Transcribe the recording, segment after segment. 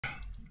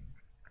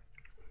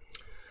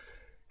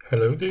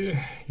Hello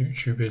there,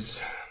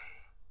 YouTubers.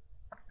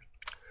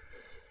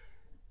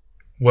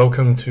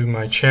 Welcome to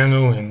my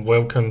channel and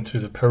welcome to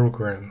the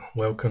program.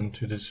 Welcome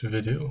to this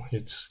video.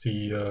 It's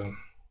the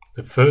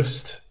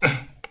first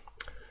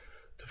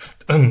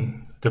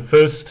the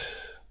 1st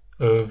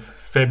of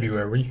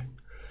February,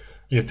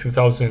 year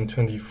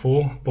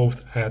 2024,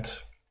 both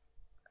at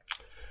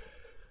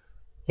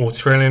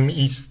Australian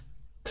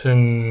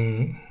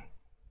Eastern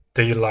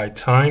Daylight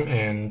Time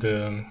and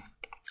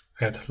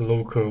at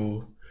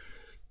local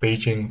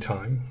Beijing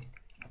time.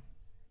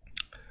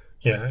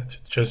 Yeah, it's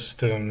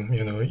just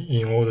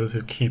in order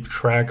to keep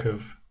track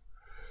of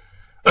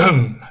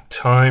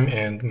time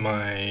and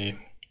my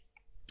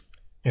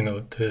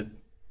the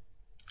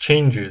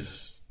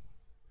changes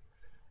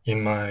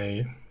in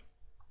my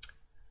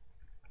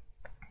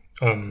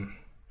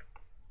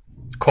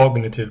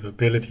cognitive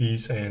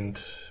abilities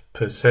and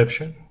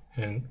perception,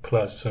 and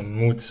plus some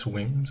mood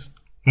swings,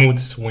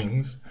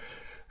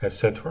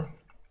 etc.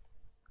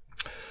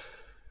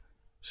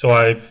 So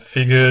I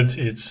figured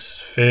it's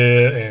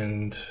fair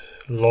and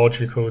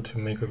logical to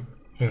make a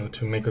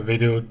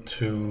video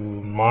to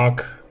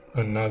mark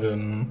another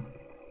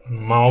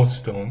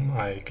milestone,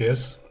 I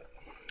guess,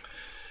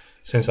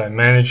 since I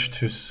managed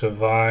to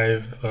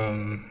survive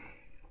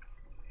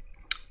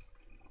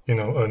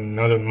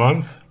another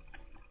month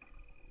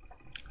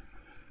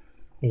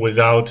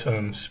without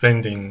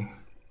spending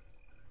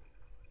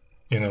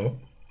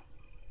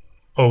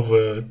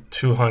over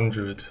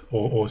 200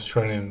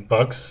 Australian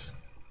bucks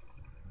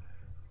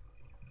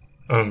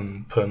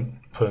per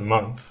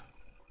month,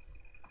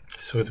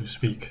 so to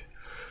speak.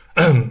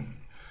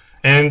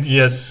 And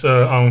yes,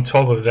 on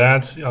top of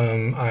that,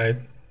 I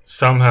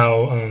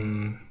somehow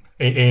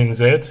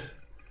ANZ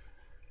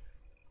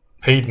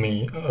paid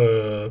me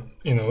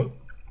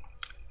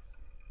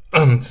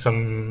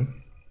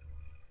some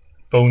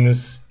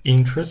bonus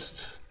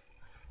interest,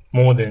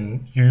 more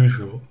than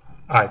usual,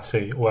 I'd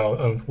say.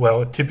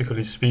 Well,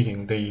 typically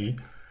speaking, they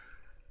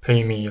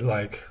pay me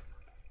like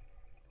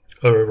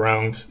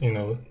around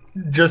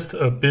just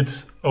a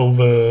bit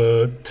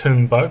over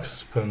 10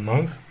 bucks per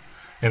month,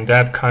 and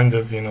that kind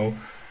of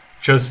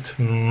just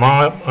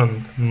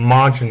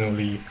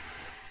marginally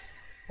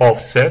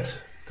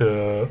offset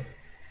the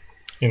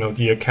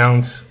the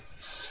account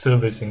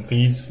servicing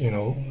fees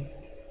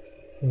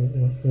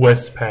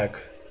Westpac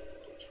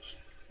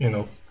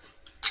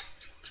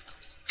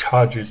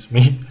charges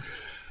me.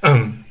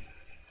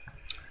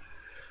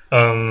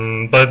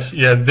 But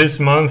yeah, this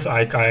month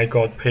I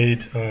got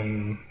paid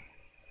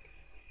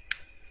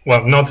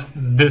well, not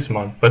this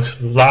month, but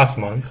last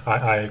month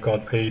I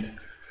got paid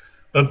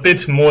a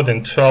bit more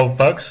than 12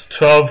 bucks,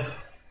 12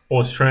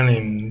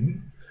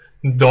 Australian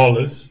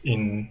dollars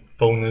in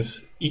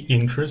bonus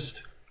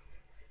interest.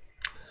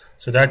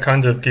 So that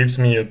kind of gives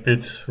me a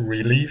bit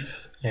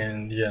relief,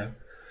 and yeah,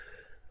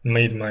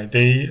 made my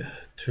day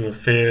to a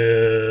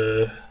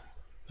fair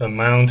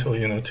amount,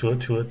 or to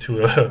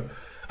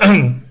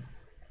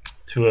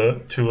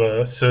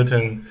a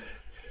certain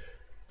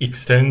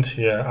extent.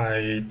 Yeah,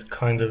 I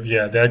kind of,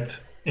 yeah,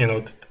 that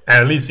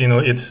at least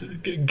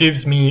it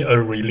gives me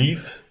a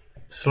relief,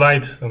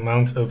 slight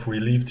amount of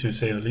relief to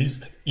say the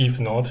least, if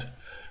not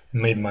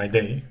made my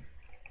day.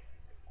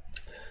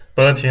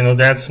 But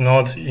that's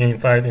not in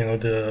fact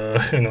the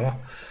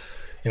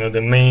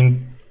the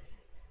main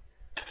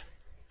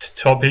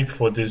topic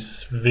for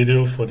this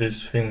video, for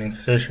this filming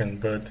session.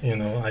 But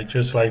I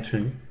just like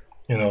to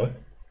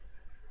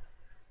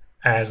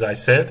as I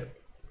said,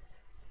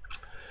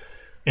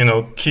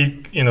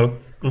 keep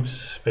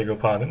oops, beg your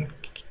pardon,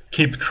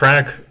 keep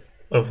track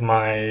of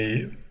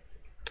my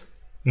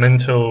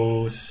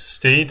mental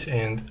state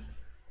and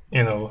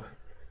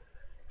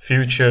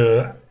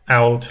future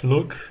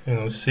outlook,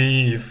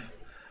 see if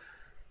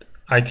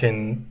I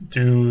can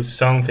do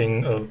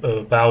something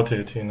about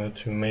it, to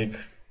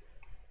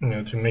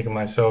make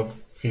myself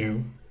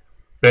feel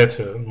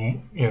better,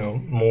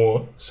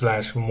 more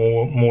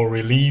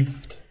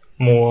relieved,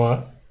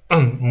 more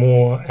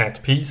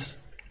at peace.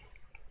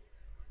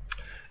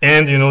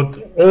 And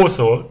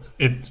also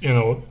it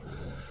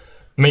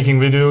making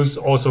videos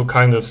also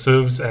kind of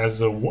serves as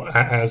a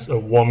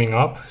warming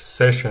up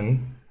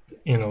session,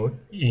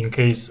 in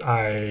case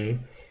I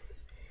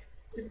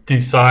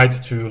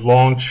decide to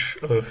launch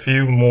a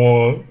few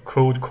more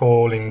cold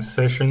calling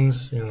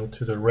sessions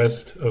to the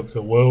rest of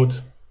the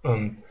world,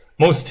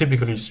 most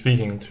typically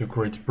speaking to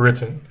Great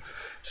Britain,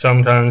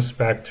 sometimes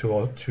back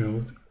to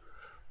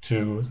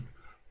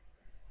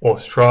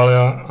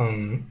Australia,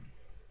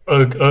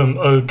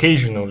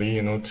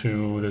 occasionally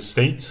to the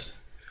States,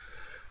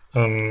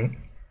 and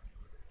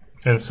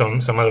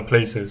some other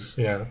places.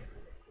 Yeah.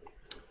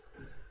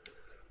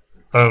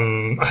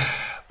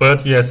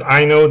 But yes,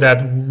 I know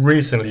that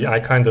recently I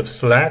kind of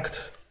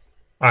slacked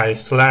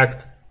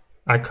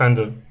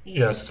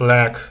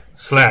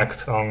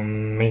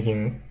on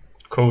making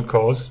cold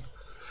calls.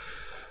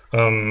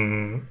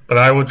 But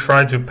I will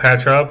try to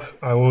patch up.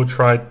 I will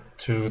try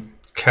to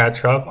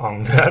catch up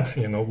on that,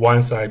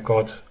 once I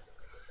got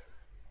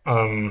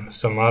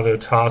some other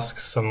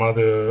tasks, some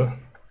other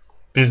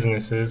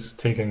businesses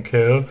taken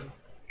care of.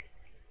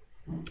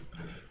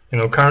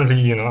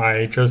 Currently,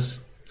 I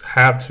just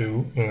have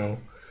to,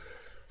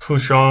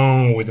 push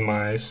on with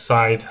my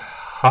side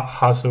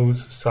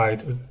hustles,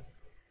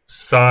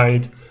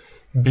 side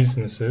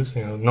businesses.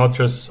 Not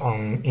just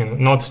on,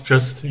 not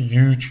just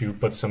YouTube,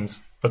 but some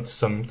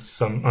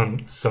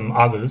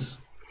others.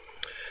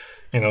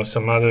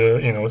 Some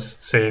other,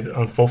 say,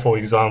 for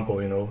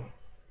example,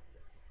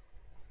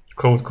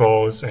 cold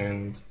calls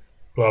and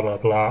blah blah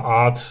blah,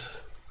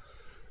 art,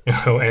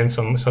 and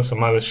some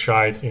other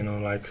shite,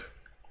 like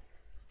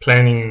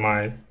planning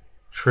my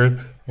trip,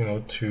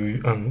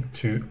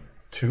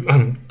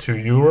 to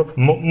Europe,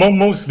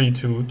 mostly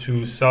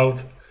to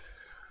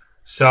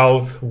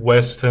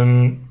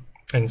southwestern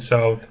and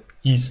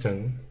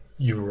southeastern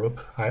Europe,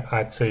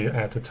 I'd say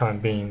at the time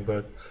being.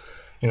 But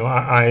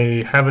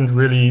I haven't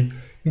really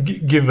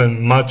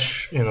given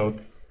much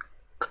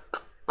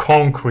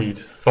concrete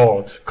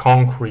thought,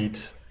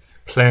 concrete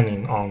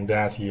planning on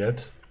that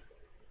yet.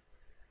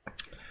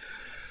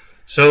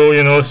 So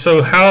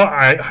so how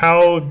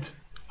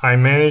I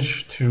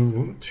managed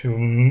to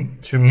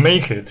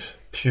make it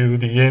to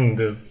the end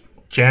of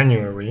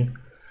January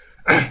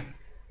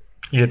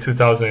year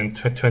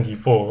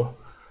 2024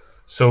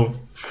 so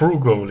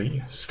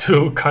frugally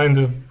still kind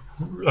of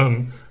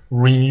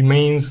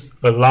remains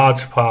a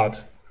large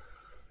part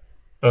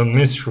a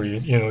mystery,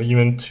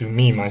 even to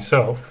me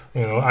myself.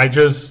 I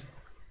just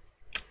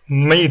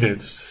made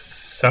it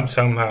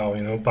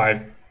somehow,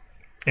 by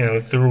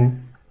through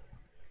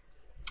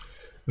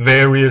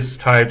various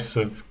types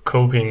of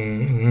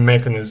coping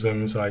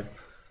mechanisms, like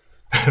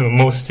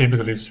most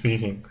typically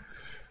speaking,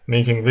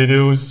 making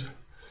videos,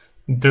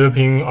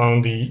 derping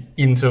on the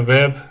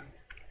interweb,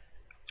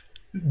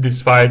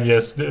 despite,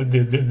 yes,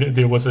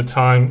 there was a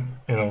time,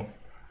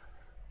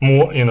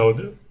 more,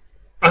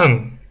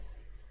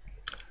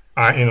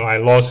 I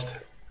lost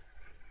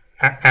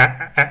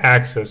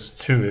access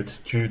to it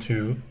due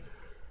to,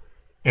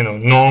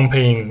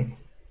 non-paying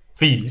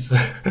fees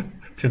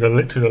to the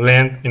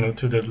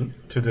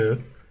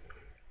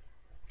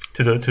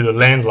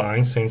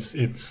landline, since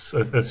it's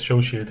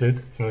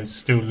associated, it's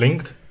still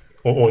linked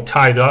or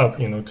tied up,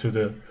 to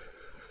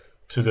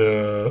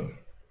the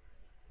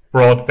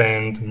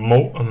broadband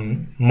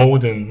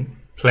modem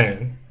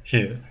plan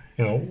here,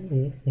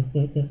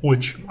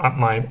 which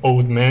my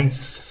old man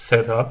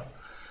set up,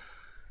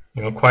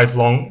 quite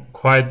long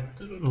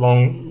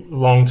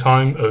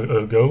time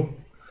ago.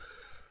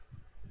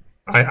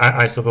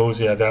 I suppose,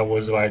 yeah, that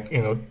was like,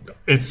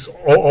 it's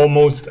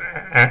almost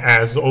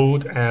as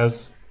old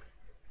as,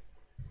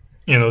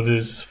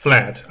 this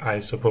flat, I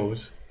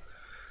suppose.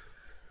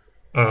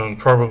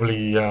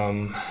 Probably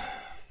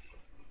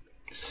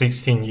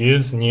 16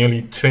 years,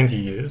 nearly 20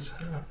 years,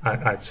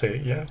 I'd say,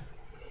 yeah.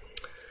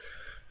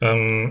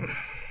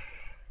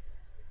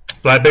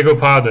 But I beg your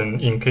pardon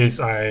in case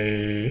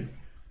I,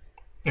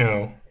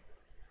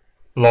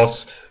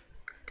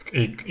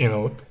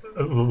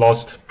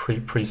 lost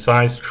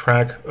precise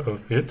track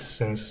of it,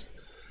 since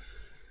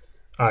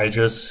I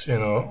just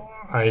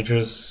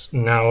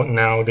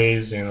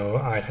nowadays,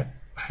 I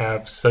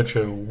have such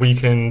a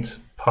weakened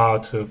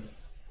part of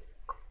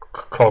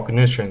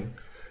cognition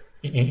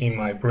in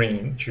my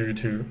brain due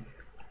to,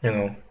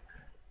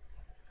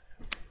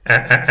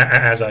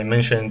 as I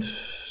mentioned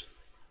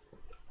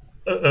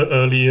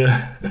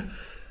earlier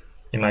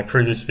in my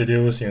previous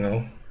videos,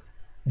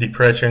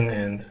 depression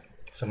and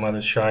some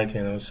other shite,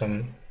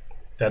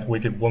 that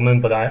wicked woman.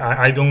 But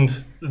I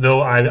don't,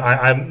 though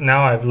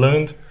I've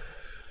learned,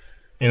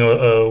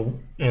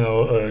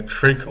 a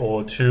trick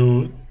or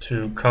two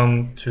to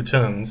come to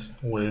terms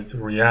with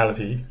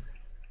reality,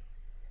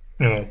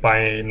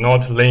 by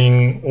not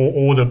laying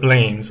all the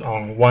blames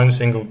on one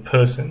single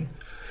person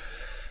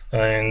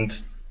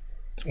and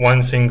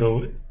one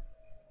single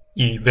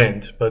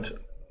event, but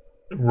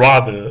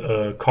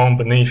rather a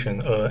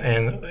combination,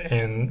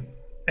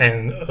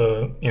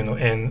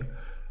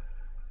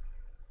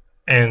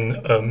 an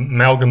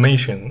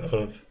amalgamation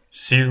of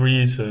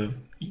series of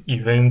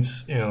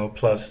events,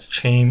 plus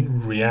chain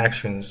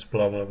reactions,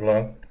 blah blah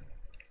blah.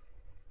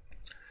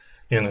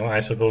 I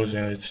suppose,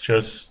 it's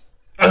just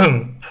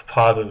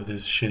part of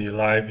this shitty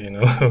life,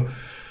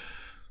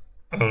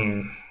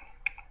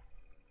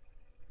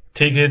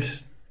 take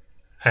it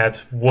at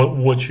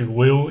what you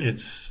will.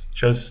 It's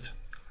just,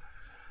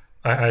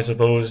 I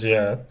suppose,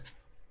 yeah,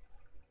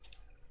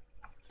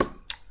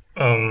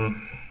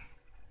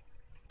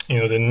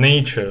 the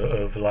nature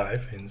of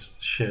life and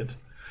shit.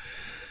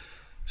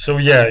 So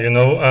yeah,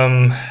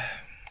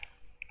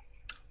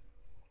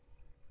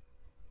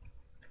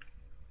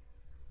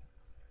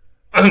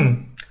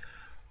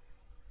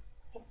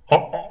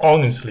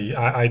 honestly,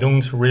 I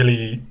don't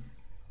really,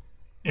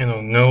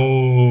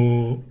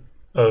 know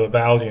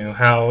about,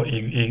 how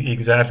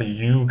exactly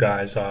you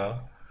guys are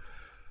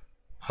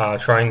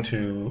trying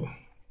to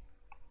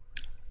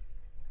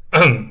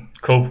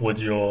cope with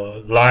your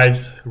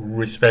lives,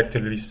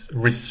 respectively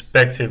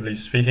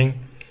speaking.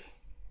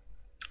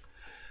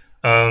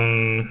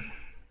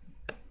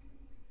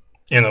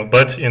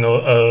 but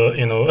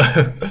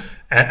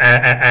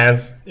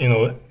as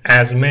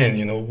as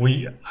men,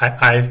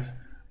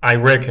 I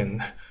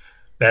reckon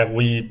that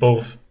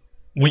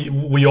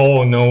we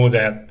all know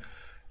that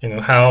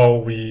how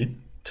we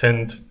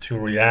tend to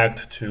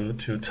react to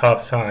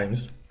tough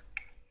times,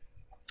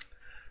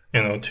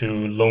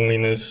 to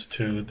loneliness,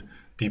 to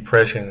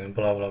depression, and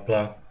blah blah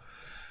blah.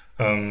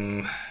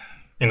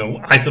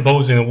 I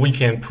suppose we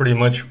can pretty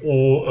much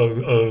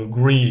all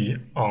agree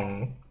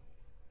on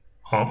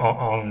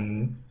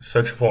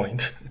such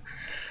point.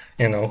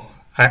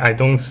 I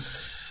don't.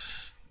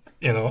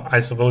 I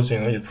suppose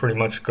it pretty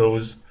much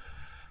goes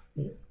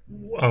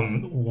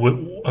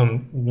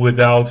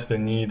without the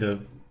need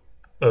of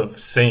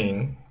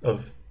saying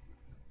of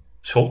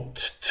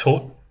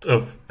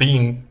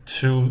being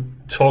too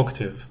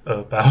talkative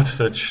about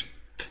such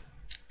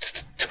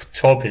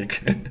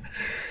topic.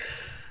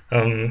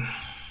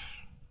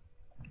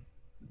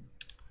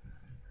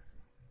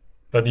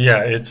 But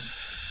yeah,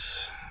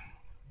 it's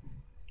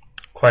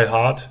quite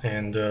hard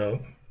and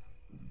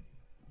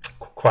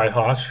quite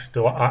harsh.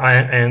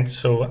 And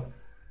so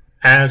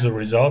as a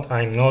result,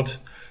 I'm not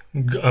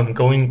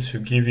going to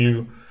give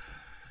you,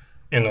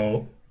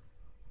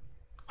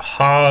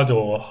 hard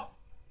or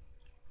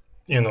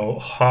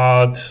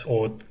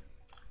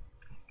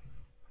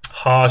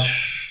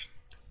harsh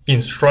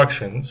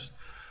instructions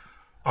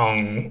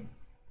on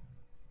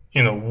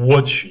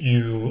what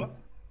you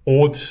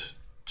ought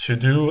to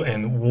do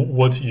and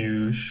what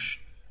you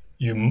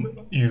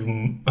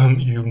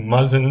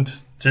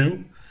mustn't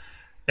do,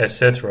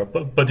 etc.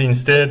 But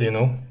instead,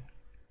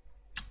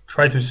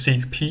 try to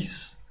seek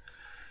peace.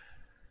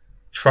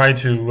 Try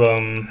to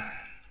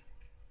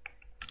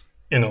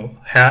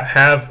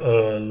have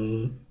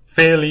a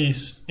fairly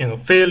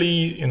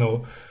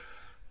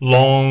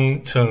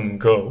long-term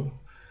goal.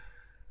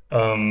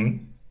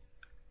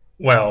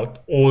 Well,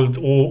 or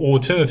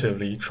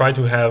alternatively, try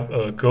to have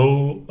a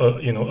goal,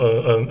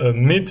 a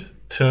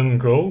mid-term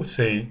goal,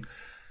 say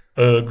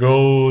a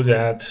goal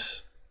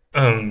that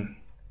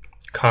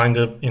kind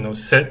of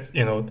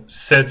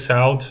sets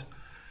out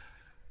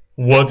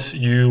what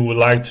you would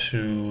like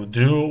to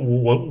do,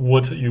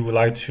 what you would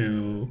like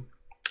to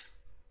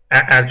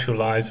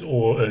actualize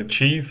or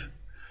achieve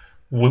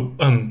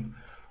within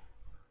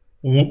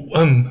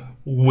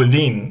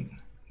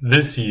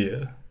this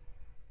year,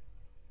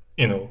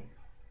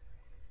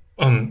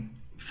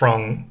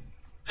 from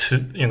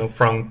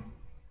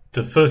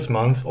the first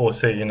month, or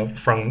say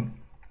from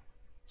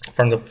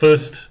the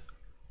first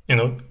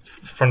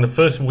from the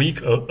first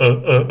week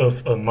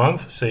of a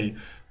month, say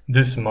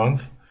this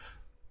month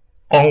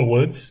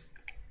onwards,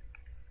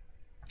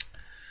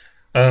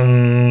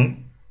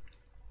 and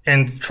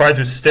try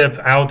to step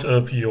out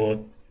of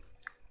your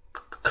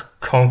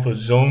comfort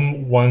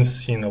zone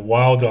once in a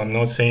while. Though I'm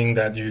not saying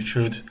that you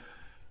should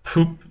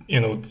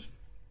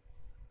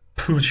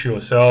push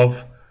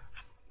yourself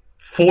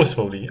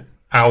forcefully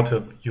out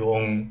of your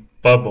own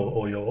bubble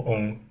or your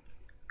own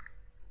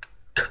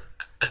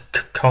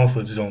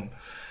comfort zone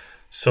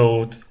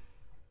so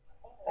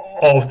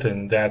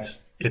often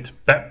that it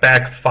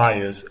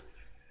backfires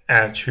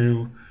at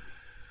you.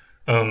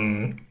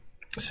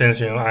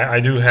 Since I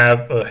do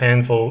have a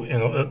handful,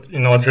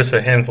 not just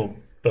a handful,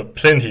 but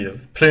plenty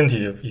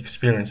of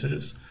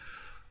experiences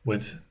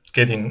with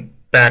getting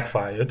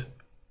backfired,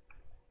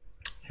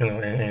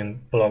 and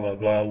blah blah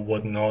blah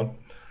whatnot.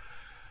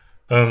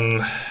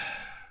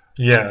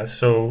 Yeah,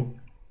 so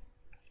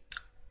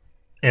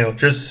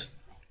just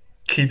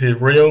keep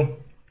it real.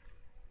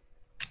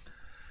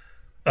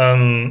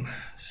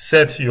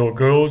 Set your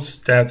goals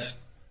that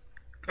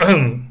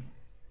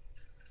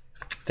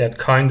that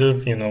kind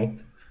of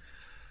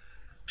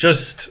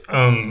just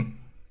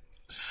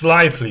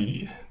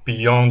slightly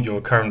beyond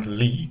your current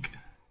league,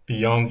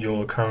 beyond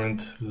your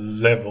current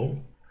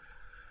level,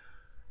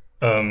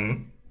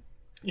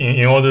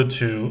 in order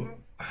to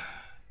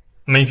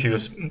make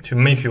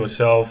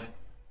yourself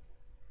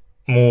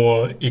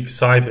more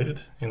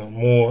excited,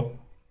 more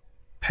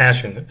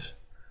passionate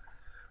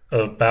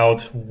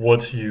about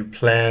what you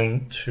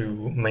plan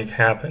to make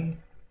happen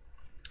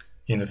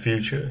in the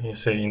future. You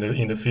say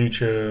in the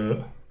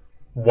future,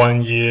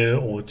 1 year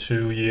or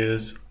 2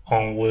 years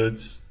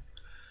onwards,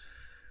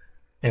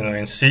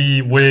 and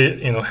see where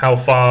how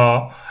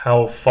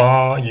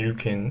far you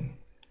can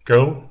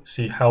go,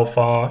 see how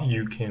far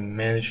you can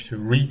manage to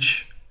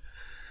reach.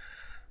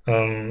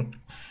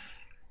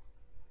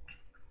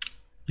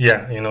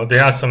 Yeah,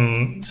 there are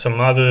some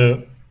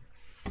other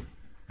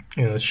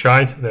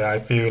shite that I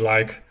feel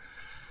like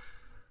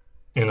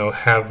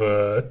have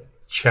a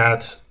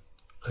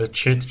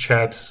chit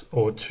chat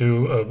or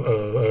two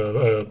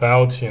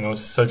about,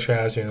 such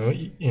as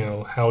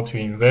how to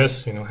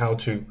invest, how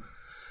to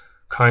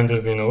kind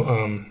of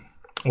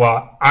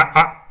well,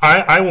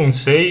 I won't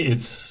say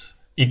it's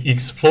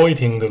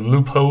exploiting the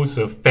loopholes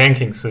of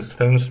banking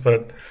systems,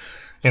 but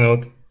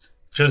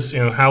just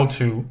how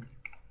to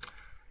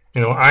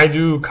I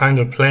do kind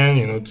of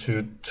plan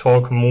to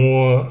talk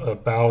more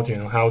about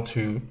how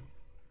to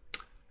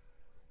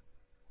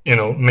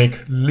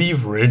make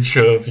leverage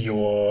of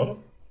your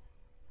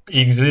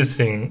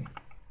existing,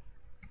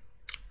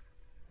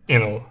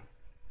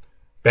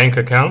 bank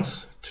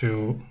accounts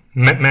to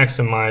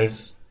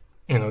maximize,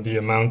 the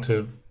amount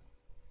of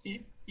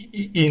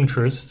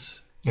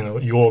interests,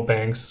 your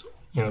banks,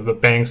 the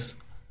banks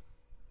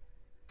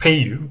pay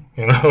you,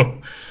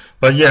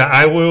 But yeah,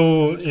 I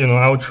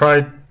will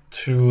try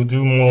to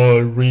do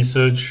more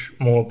research,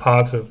 more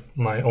part of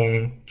my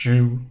own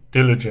due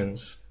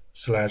diligence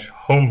 /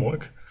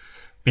 homework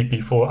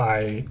before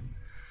I,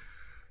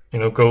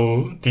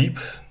 go deep,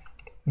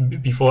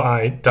 before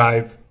I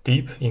dive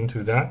deep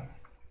into that.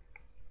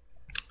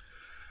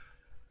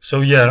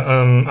 So yeah,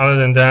 other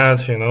than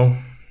that,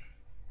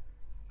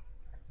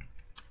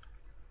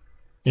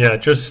 yeah,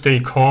 just stay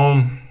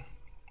calm,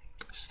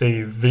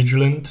 stay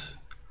vigilant,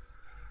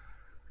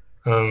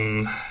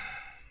 and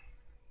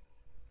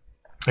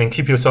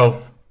keep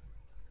yourself,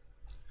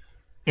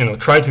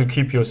 try to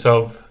keep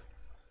yourself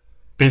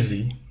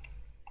busy,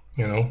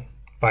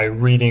 by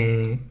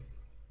reading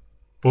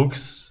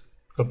books,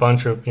 a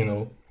bunch of,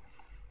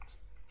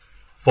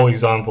 for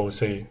example,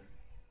 say,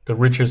 The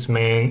Richest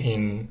Man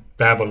in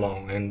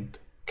Babylon and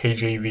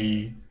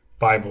KJV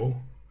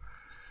Bible,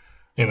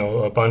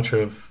 a bunch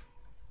of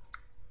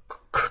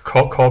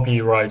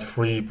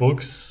copyright-free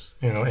books,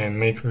 and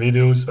make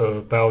videos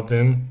about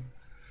them.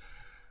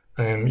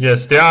 And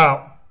yes, there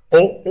are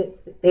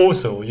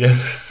also,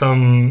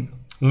 some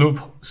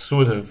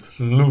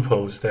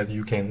loopholes that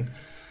you can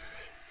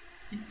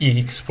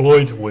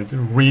exploit with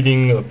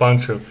reading a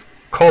bunch of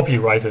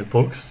copyrighted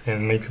books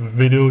and make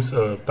videos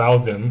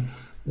about them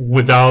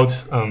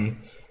without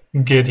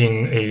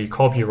getting a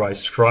copyright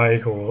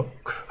strike or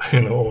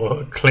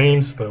or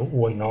claims or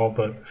whatnot.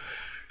 But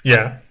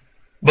yeah,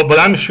 but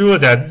I'm sure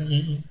that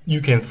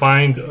you can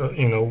find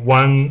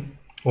one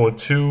or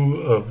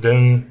two of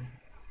them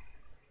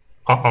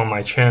on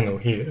my channel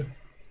here.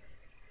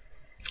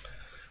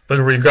 But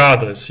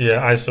regardless,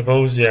 yeah, I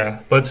suppose,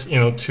 yeah. But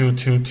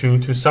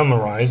to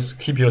summarize,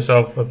 keep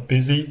yourself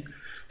busy,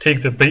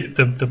 take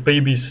the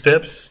baby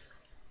steps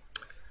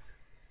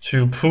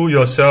to pull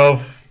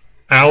yourself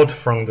out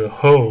from the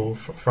hole,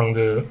 from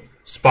the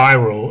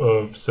spiral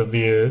of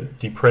severe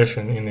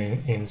depression and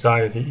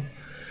anxiety,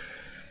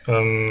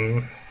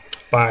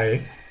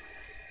 by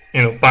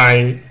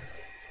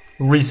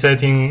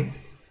resetting,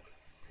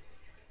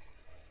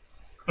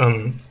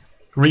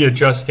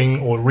 readjusting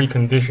or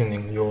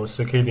reconditioning your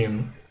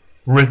circadian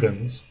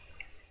rhythms.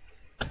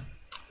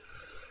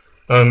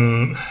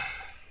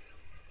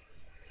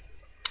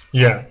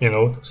 Yeah,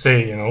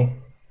 say,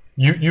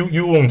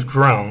 you won't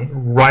drown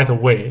right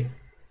away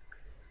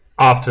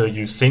after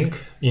you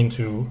sink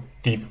into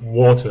deep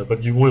water,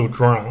 but you will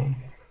drown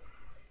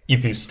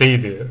if you stay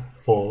there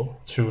for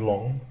too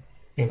long.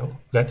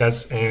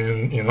 That's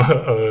an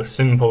a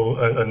simple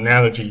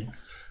analogy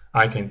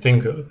I can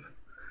think of.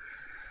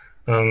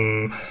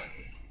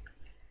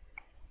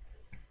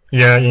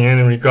 Yeah, in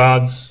any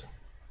regards,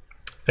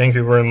 thank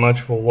you very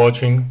much for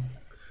watching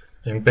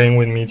and being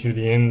with me to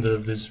the end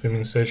of this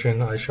swimming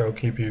session. I shall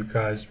keep you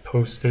guys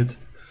posted.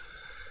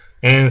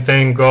 And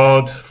thank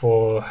God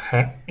for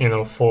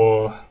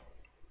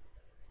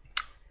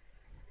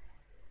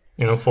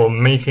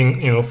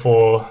making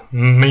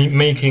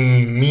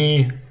making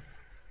me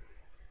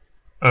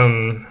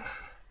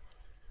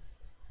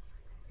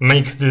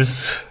make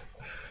this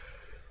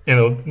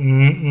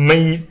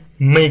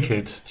make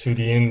it to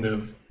the end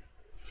of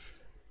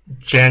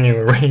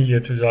January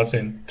year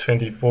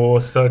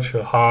 2024, such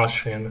a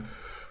harsh and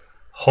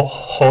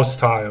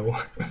hostile,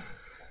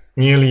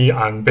 nearly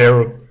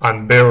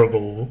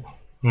unbearable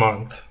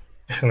month,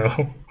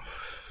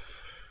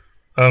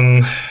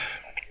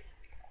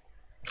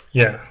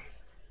 yeah,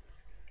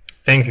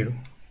 thank you,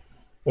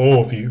 all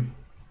of you.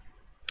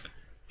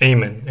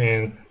 Amen.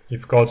 And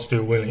if God's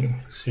still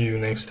willing, see you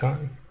next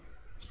time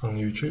on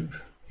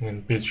YouTube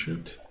and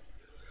BitChute.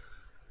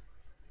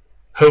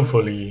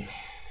 Hopefully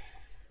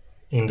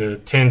in the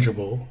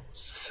tangible,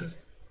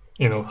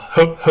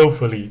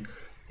 hopefully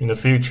in the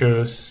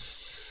future,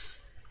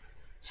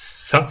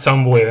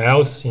 somewhere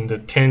else in the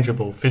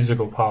tangible,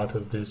 physical part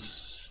of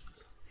this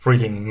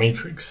freaking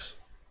matrix.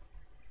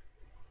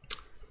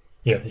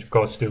 Yeah, if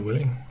God's still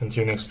willing.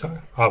 Until next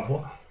time, au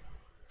revoir.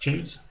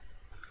 Cheers.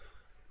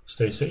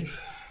 Stay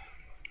safe.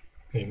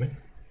 Amen.